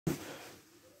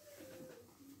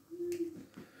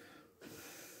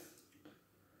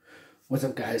What's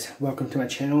up, guys? Welcome to my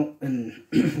channel and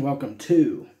welcome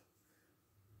to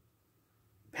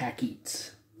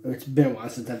PackEatz. It's been a while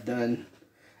since I've done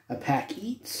a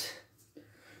PackEatz,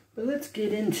 but let's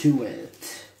get into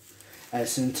it.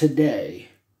 As in today,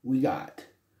 we got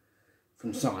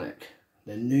from Sonic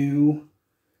the new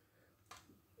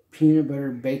peanut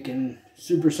butter bacon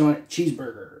supersonic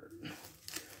cheeseburger. I'm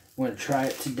going to try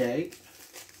it today.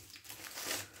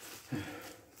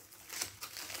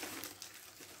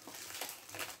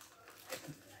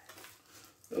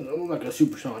 It doesn't look like a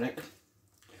supersonic,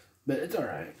 but it's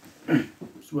alright.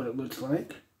 That's what it looks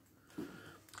like.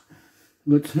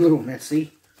 Looks a little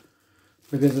messy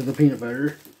because of the peanut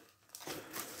butter.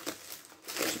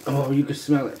 Oh, you can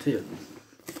smell it too.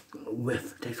 A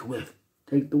whiff. Take a whiff.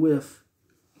 Take the whiff.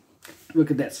 Look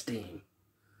at that steam.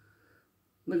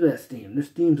 Look at that steam. The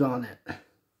steam's on it.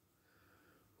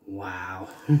 Wow.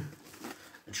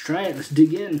 Let's try it. Let's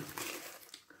dig in.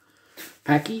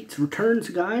 PackEatz returns,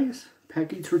 guys.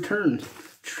 PackEatz returns.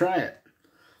 Let's try it.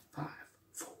 5,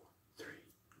 4, 3,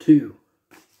 2.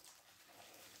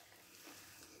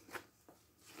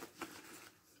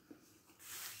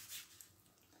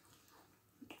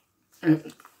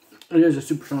 It is a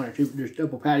supersonic. There's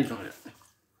double patties on it.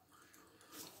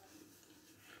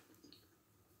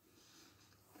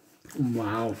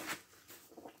 Wow.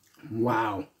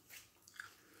 Wow.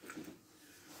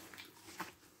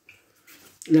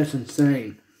 That's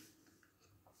insane.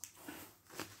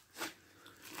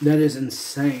 That is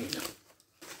insane.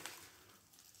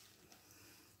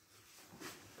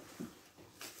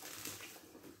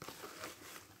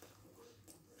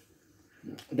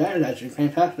 That is actually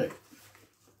fantastic.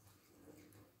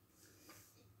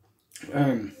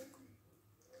 The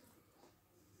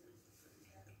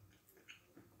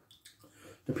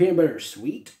peanut butter is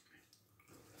sweet.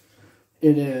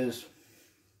 It is.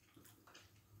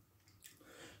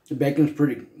 The bacon's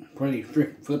pretty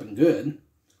flipping good.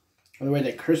 The way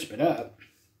they crisp it up.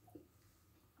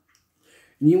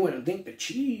 And you wouldn't think the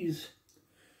cheese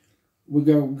would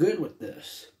go good with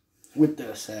this. With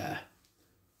this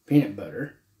peanut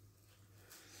butter.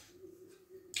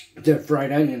 The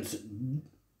fried onions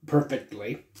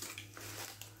perfectly.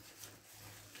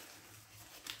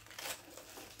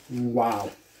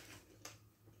 Wow.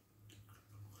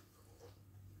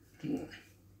 Who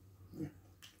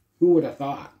would have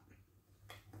thought?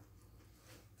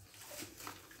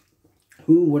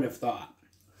 Who would have thought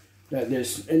that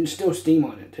this, and still steam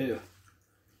on it too.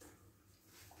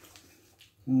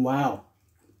 Wow.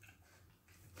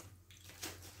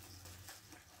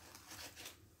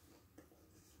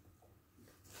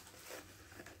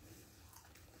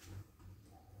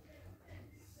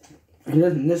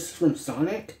 And this is from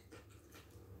Sonic?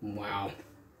 Wow.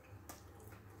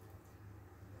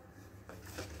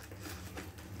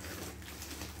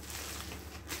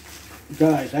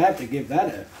 Guys, I have to give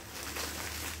that a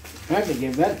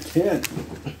 10.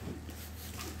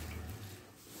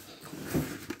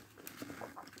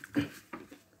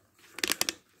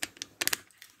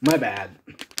 My bad.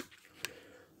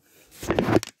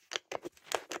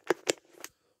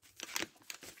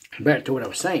 Back to what I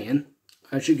was saying.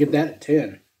 I should give that a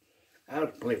 10.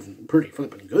 That was pretty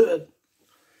flipping good.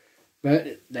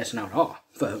 But that's not all,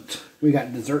 folks. We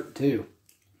got dessert too.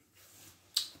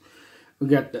 We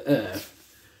got the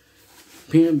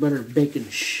peanut butter bacon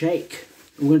shake.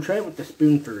 We're going to try it with the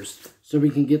spoon first so we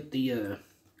can get the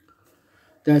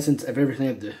essence of everything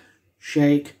of the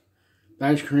shake, the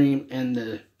ice cream, and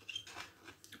the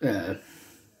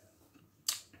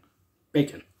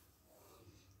bacon.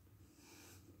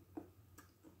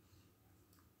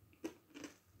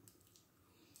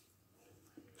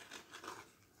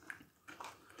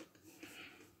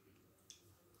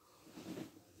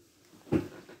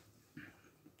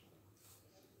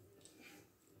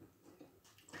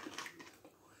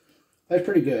 That's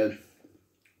pretty good.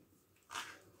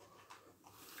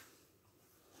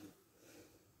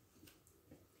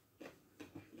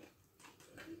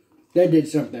 They did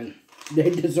something. They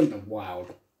did something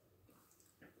wild.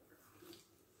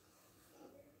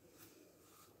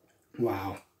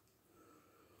 Wow.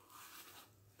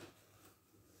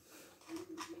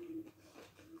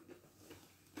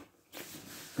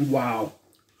 Wow.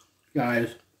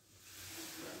 Guys.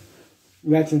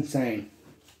 That's insane.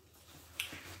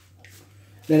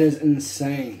 That is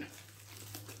insane.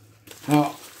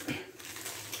 How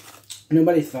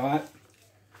nobody thought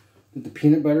that the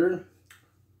peanut butter,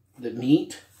 the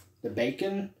meat, the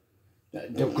bacon,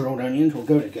 the grilled onions will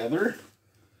go together.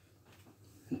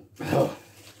 Oh.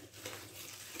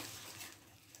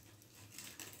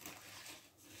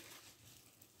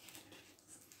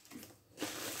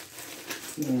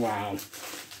 Wow.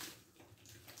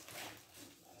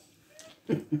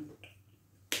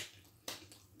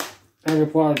 I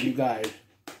applaud you guys.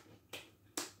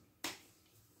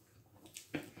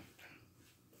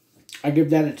 I give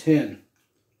that a 10.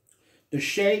 The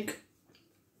shake,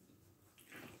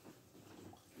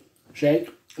 I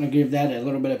give that a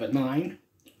little bit of a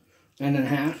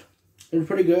 9.5. It was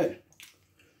pretty good.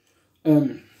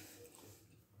 But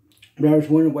I was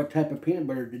wondering what type of peanut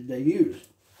butter did they use.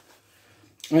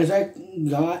 As I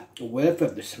got a whiff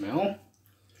of the smell, it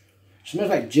smells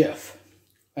like Jif.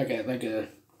 Like a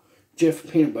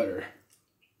Jif peanut butter.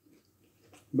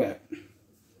 But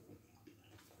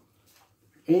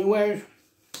anyways,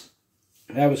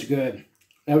 that was good.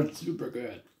 That was super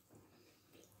good.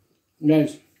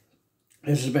 Guys,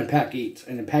 this has been PackEatz,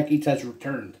 and the PackEatz has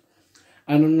returned.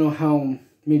 I don't know how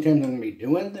many times I'm going to be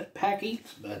doing the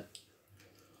PackEatz, but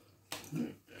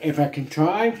if I can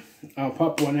try, I'll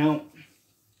pop one out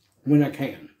when I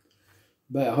can.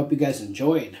 But I hope you guys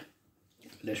enjoyed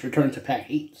this return to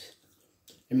PackEatz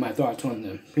and my thoughts on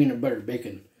the peanut butter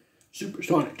bacon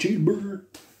supersonic cheeseburger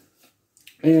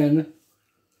and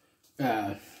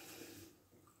peanut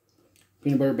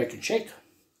butter bacon shake.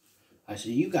 I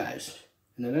see you guys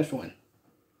in the next one.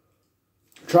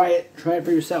 Try it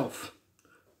for yourself.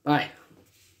 Bye.